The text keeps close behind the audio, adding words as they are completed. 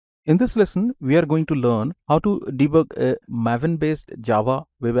In this lesson, we are going to learn how to debug a Maven-based Java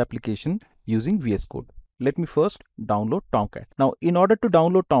web application using VS Code. Let me first download Tomcat. Now, in order to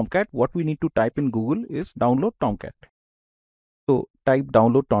download Tomcat, what we need to type in Google is download Tomcat. So type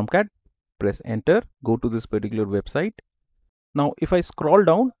download Tomcat, press enter, go to this particular website. Now, if I scroll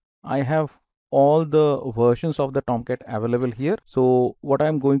down, I have all the versions of the Tomcat available here. So what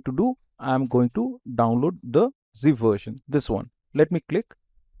I'm going to do, I'm going to download the zip version, this one. Let me click.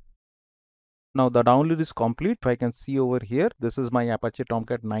 Now the download is complete. If I can see over here, this is my Apache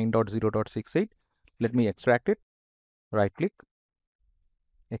Tomcat 9.0.68. Let me extract it. Right click,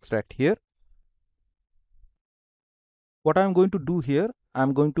 extract here. What I'm going to do here,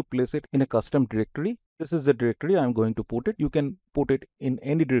 I'm going to place it in a custom directory. This is the directory I'm going to put it. You can put it in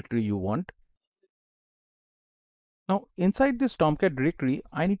any directory you want. Now inside this Tomcat directory,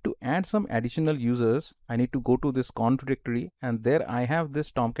 I need to add some additional users. I need to go to this conf directory, and there I have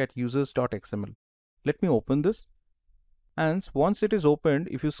this tomcat users.xml. Let me open this. And once it is opened,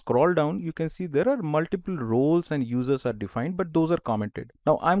 if you scroll down, you can see there are multiple roles and users are defined, but those are commented.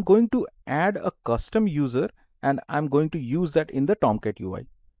 Now I'm going to add a custom user, and I'm going to use that in the Tomcat UI.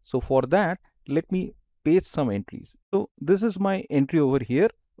 So for that, let me paste some entries. So this is my entry over here.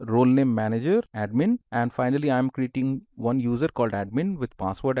 Role name manager, admin, and finally I'm creating one user called admin with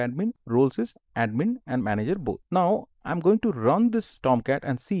password admin. Roles is admin and manager both. Now I'm going to run this Tomcat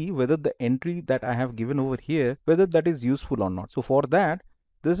and see whether the entry that I have given over here, whether that is useful or not. So for that,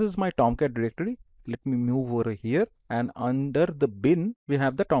 this is my Tomcat directory. Let me move over here, and under the bin we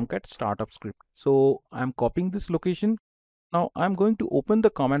have the Tomcat startup script. So I'm copying this location. Now I'm going to open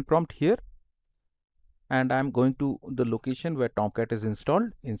the command prompt here, and I'm going to the location where Tomcat is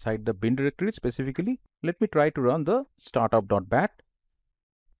installed inside the bin directory specifically. Let me try to run the startup.bat.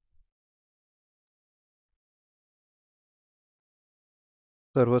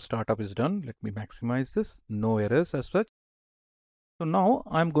 Server startup is done. Let me maximize this. No errors as such. So now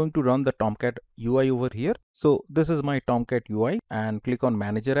I'm going to run the Tomcat UI over here. So this is my Tomcat UI, and click on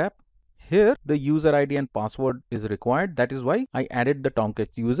Manager app. Here the user ID and password is required. That is why I added the Tomcat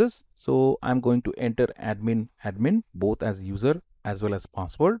users. So I'm going to enter admin both as user as well as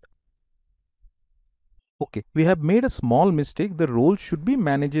password. Okay, we have made a small mistake. The role should be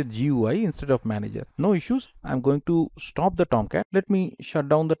manager GUI instead of manager. No issues. I'm going to stop the Tomcat. Let me shut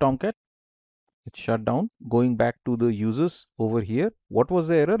down the Tomcat. It's shut down. Going back to the users over here. What was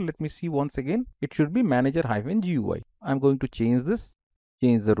the error? Let me see once again. It should be manager-GUI. I'm going to change this.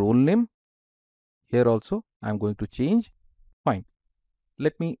 Change the role name. Here also I'm going to change. Fine.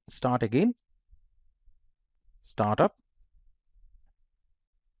 Let me start again. Startup.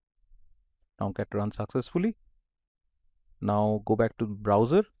 Tomcat run successfully. Now go back to the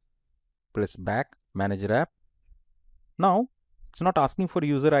browser. Press back. Manager app. Now it's not asking for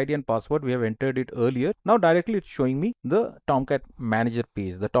user ID and password. We have entered it earlier. Now directly it's showing me the Tomcat manager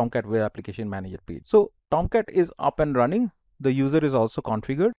page, the Tomcat web application manager page. So Tomcat is up and running. The user is also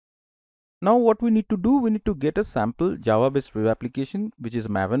configured. Now what we need to do, we need to get a sample Java based web application which is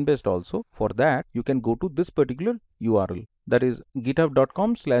Maven based also. For that you can go to this particular URL, that is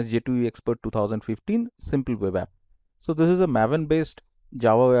github.com/J2EXpert2015 simple web app. So this is a Maven based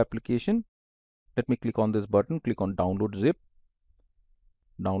Java web application. Let me click on this button, click on download zip.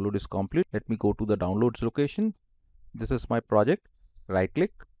 Download is complete. Let me go to the downloads location. This is my project. Right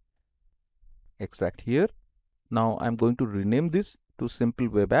click, extract here. Now I'm going to rename this to simple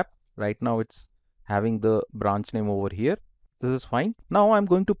web app. Right now it's having the branch name over here. This is fine. Now I'm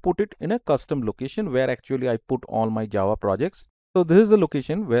going to put it in a custom location where actually I put all my Java projects. So this is the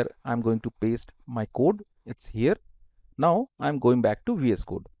location where I'm going to paste my code. It's here. Now I'm going back to VS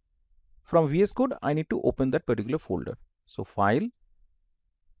Code. From VS Code I need to open that particular folder. So file,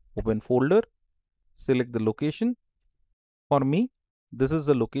 open folder, select the location. For me, this is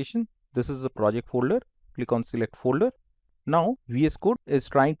the location. This is the project folder. Click on select folder. Now VS Code is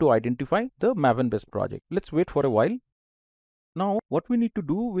trying to identify the Maven based project. Let's wait for a while. Now what we need to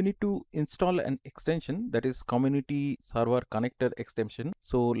do, we need to install an extension, that is community server connector extension.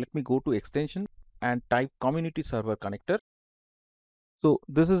 So let me go to extension and type community server connector. So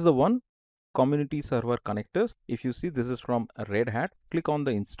this is the one, community server connectors. If you see, this is from Red Hat. Click on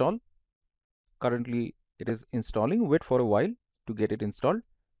the install. Currently it is installing. Wait for a while to get it installed.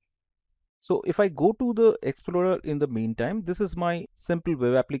 So if I go to the Explorer in the meantime, this is my simple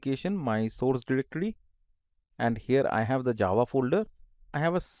web application, my source directory, and here I have the Java folder. I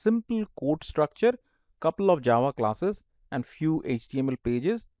have a simple code structure, couple of Java classes and few HTML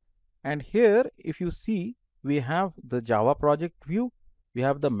pages. And here if you see, we have the Java project view, we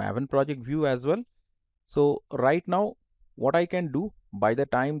have the Maven project view as well. So right now what I can do, by the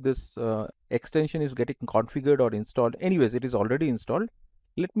time this extension is getting configured or installed, anyways, it is already installed.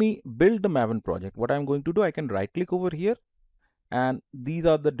 Let me build the Maven project. What I'm going to do, I can right click over here and these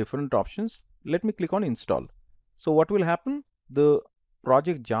are the different options. Let me click on install. So what will happen? The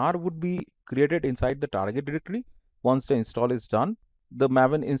project jar would be created inside the target directory. Once the install is done, the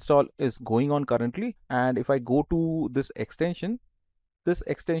Maven install is going on currently, and if I go to this extension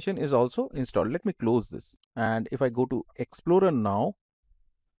is also installed. Let me close this, and if I go to Explorer now,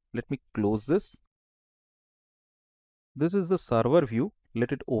 let me close this. This is the server view.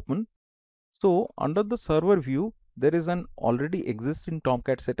 Let it open. So under the server view, there is an already existing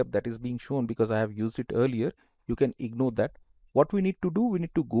Tomcat setup that is being shown because I have used it earlier. You can ignore that. What we need to do, we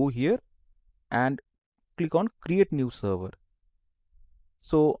need to go here and click on create new server.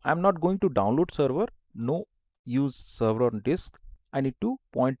 So I'm not going to download server, no use server on disk. I need to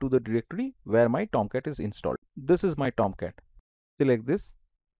point to the directory where my Tomcat is installed. This is my Tomcat. Select this,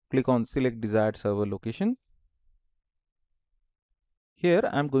 click on select desired server location. Here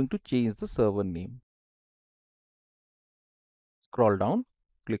I'm going to change the server name. Scroll down,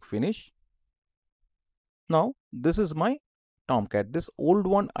 click finish. Now this is my Tomcat. This old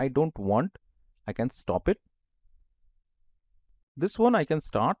one I don't want. I can stop it. This one I can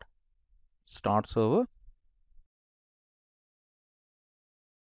start server.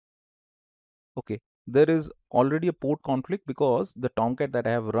 Okay, there is already a port conflict because the Tomcat that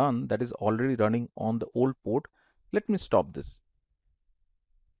I have run, that is already running on the old port. Let me stop this.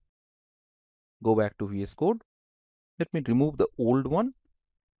 Go back to VS Code. Let me remove the old one.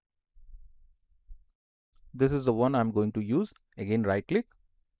 This is the one I'm going to use. Again, right click,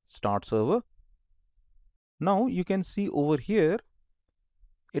 start server. Now you can see over here,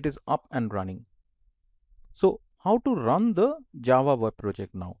 it is up and running. So how to run the Java web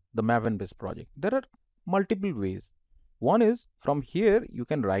project now, the Maven based project? There are multiple ways. One is from here, you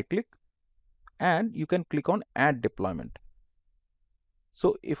can right click and you can click on add deployment.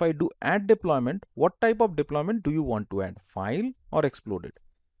 So if I do add deployment, what type of deployment do you want to add? File or exploded?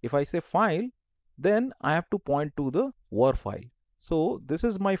 If I say file, then I have to point to the war file. So this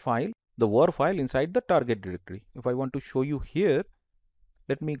is my file, the war file inside the target directory. If I want to show you here,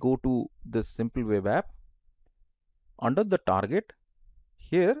 let me go to this simple web app. Under the target,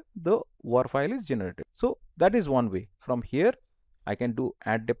 here the war file is generated. So that is one way. From here, I can do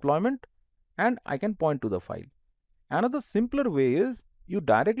add deployment and I can point to the file. Another simpler way is you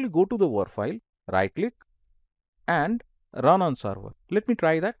directly go to the war file, right click and run on server. Let me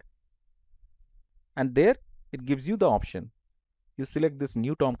try that. And there it gives you the option. You select this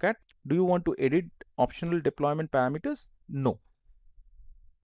new Tomcat. Do you want to edit optional deployment parameters? No.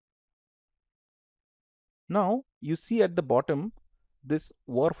 Now you see at the bottom, this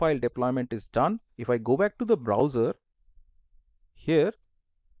war file deployment is done. If I go back to the browser, here,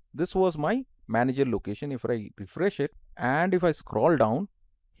 this was my manager location. If I refresh it and if I scroll down,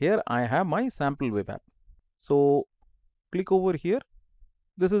 here I have my sample web app. So click over here.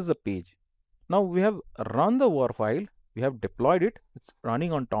 This is the page. Now we have run the war file. We have deployed it. It's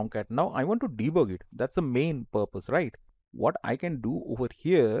running on Tomcat. Now I want to debug it. That's the main purpose, right? What I can do over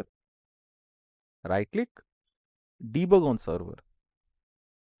here, right click, debug on server.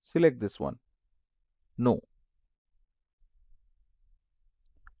 Select this one. No.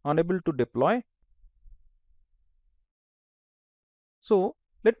 Unable to deploy. So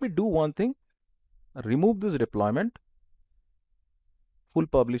let me do one thing. Remove this deployment. Full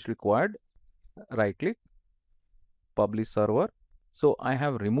publish required. Right click, publish server. So I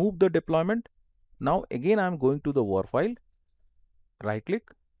have removed the deployment. Now again I am going to the war file. Right click,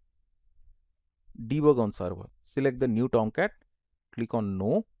 debug on server. Select the new Tomcat. Click on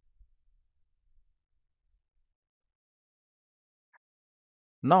no.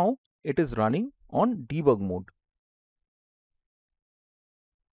 Now it is running on debug mode.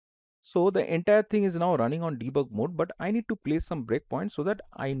 So the entire thing is now running on debug mode, but I need to place some breakpoints so that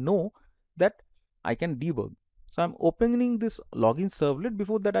I know that I can debug. So I'm opening this login servlet.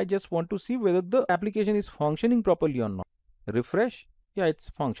 Before that, I just want to see whether the application is functioning properly or not. Refresh. Yeah, it's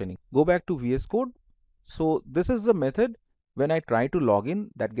functioning. Go back to VS Code. So this is the method when I try to log in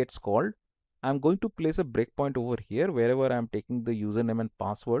that gets called. I'm going to place a breakpoint over here wherever I'm taking the username and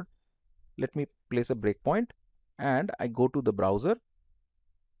password. Let me place a breakpoint and I go to the browser.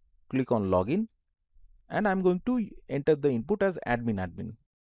 Click on login and I'm going to enter the input as admin.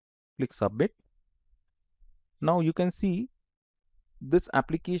 Click submit. Now you can see this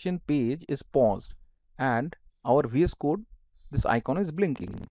application page is paused and our VS Code, this icon is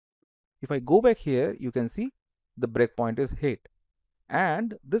blinking. If I go back here, you can see the breakpoint is hit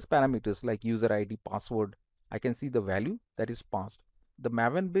and this parameters like user ID, password, I can see the value that is passed. the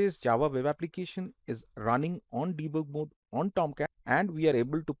Maven based Java web application is running on debug mode on Tomcat, and we are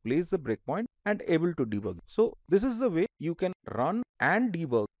able to place the breakpoint and able to debug. So this is the way you can run and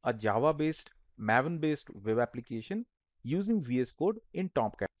debug a Java based Maven based web application using VS Code in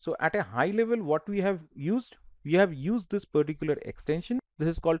Tomcat. So at a high level, what we have used this particular extension. This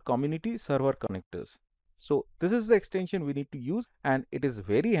is called community server connectors. So this is the extension we need to use, and it is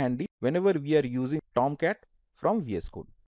very handy whenever we are using Tomcat from VS Code.